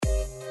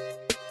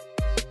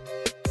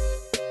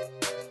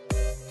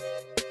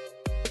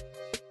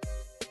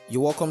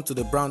You're welcome to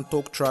the Brand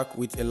Talk track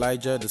with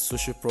Elijah, the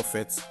social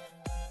prophet.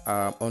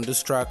 On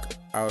this track,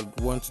 I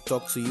want to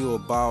talk to you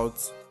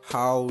about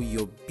how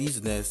your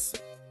business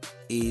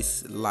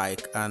is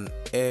like an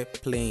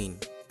airplane,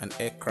 an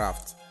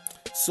aircraft.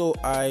 So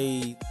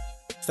I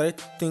started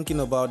thinking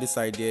about this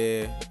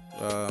idea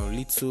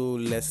little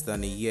less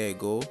than a year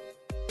ago.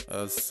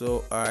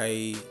 So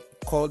I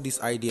called this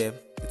idea,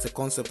 it's a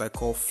concept I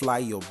call fly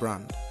your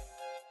brand.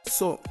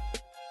 So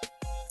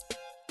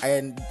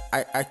and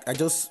I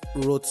just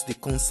wrote the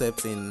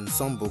concept in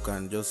some book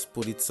and just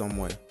put it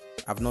somewhere.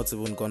 I've not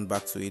even gone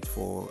back to it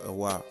for a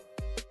while.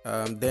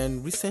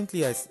 Then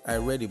recently I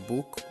read a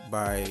book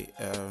by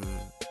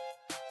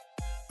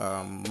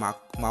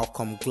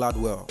Malcolm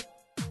Gladwell.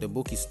 The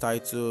book is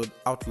titled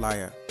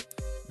Outlier.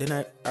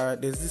 Then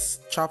there's this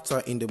chapter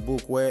in the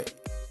book where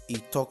he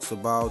talked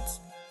about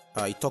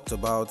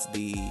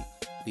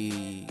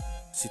the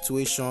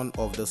situation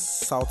of the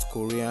South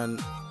Korean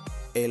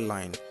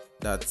airline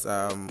that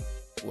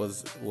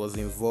was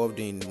involved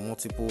in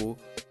multiple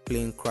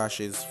plane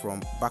crashes from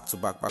back to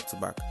back,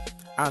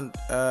 and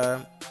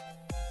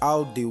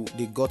how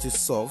they got it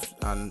solved.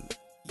 And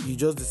you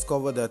just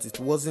discover that it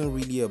wasn't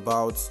really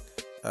about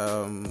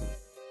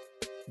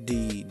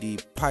the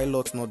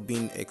pilot not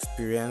being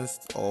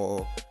experienced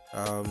or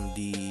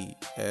the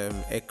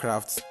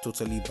aircraft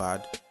totally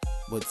bad,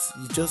 but it's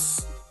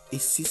just a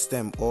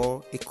system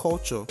or a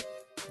culture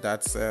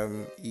that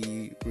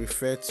he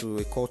referred to,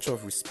 a culture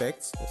of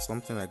respect or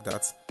something like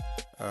that.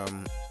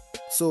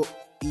 So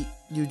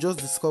you just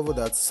discover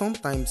that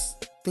sometimes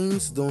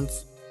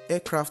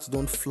aircraft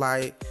don't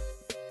fly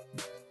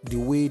the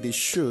way they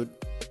should,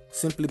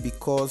 simply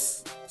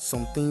because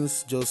some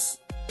things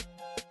just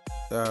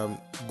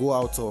go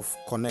out of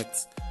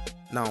connect.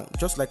 Now,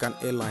 just like an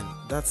airline,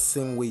 that's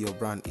the same way your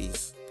brand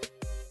is.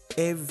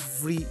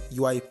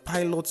 You are a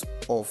pilot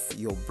of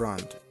your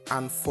brand,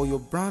 and for your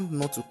brand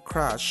not to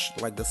crash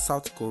like the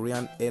South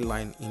Korean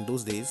airline in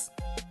those days,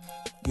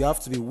 you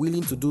have to be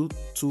willing to do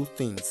two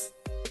things.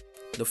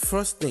 The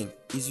first thing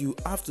is you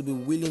have to be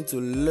willing to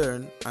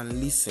learn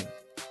and listen.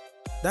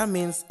 That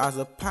means as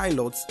a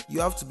pilot, you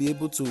have to be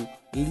able to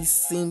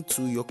listen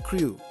to your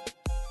crew,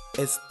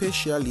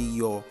 especially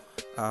your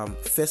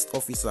first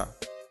officer,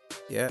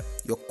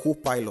 your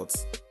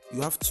co-pilots.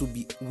 You have to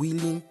be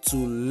willing to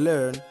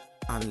learn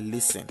and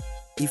listen.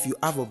 If you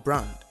have a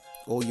brand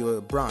or you're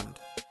a brand,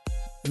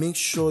 make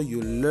sure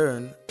you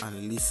learn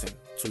and listen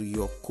to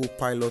your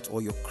co-pilot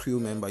or your crew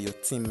member, your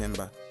team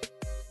member.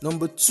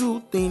 Number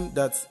two thing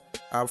that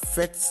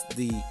affects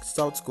the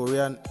South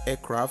Korean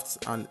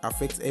aircraft and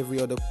affects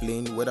every other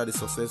plane, whether the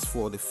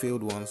successful or the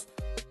failed ones,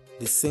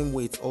 the same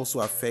way it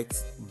also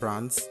affects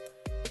brands,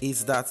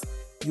 is that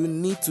you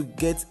need to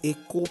get a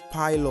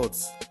co-pilot.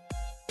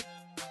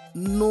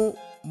 No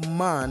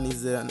man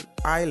is an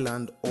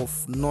island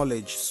of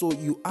knowledge, so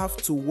you have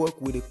to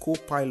work with a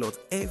co-pilot.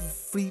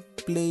 Every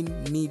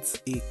plane needs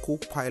a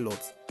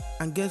co-pilot,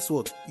 and guess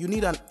what? You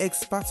need an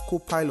expert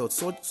co-pilot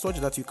such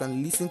that you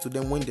can listen to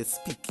them when they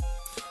speak.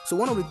 So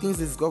one of the things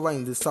they discover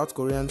in the South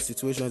Korean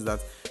situation is that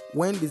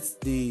when it's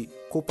the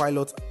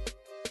co-pilot,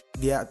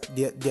 they're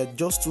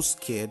just too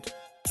scared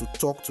to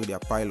talk to their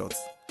pilots,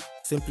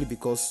 simply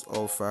because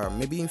of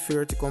maybe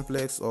inferiority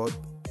complex or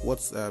what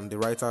the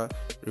writer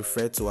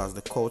referred to as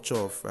the culture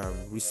of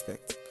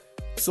respect.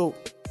 So,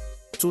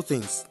 two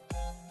things: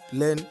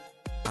 learn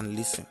and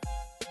listen.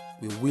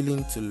 Be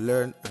willing to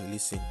learn and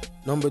listen.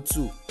 Number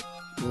two,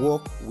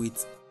 work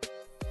with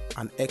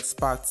an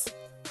expert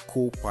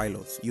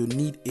co-pilot. You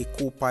need a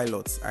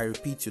co-pilot. I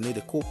repeat, you need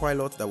a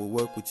co-pilot that will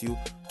work with you,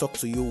 talk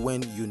to you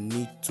when you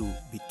need to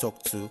be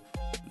talked to,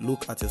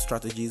 look at your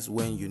strategies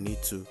when you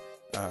need to,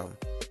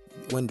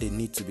 when they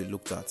need to be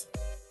looked at.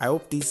 I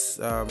hope this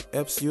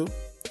helps you.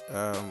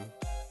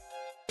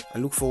 I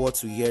look forward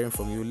to hearing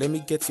from you. Let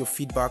me get your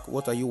feedback.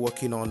 What are you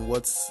working on?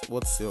 What's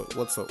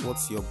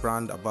your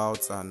brand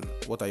about, and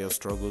what are your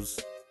struggles?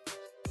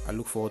 I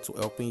look forward to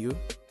helping you.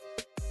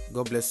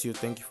 God bless you.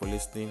 Thank you for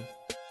listening.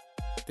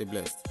 Stay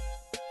blessed.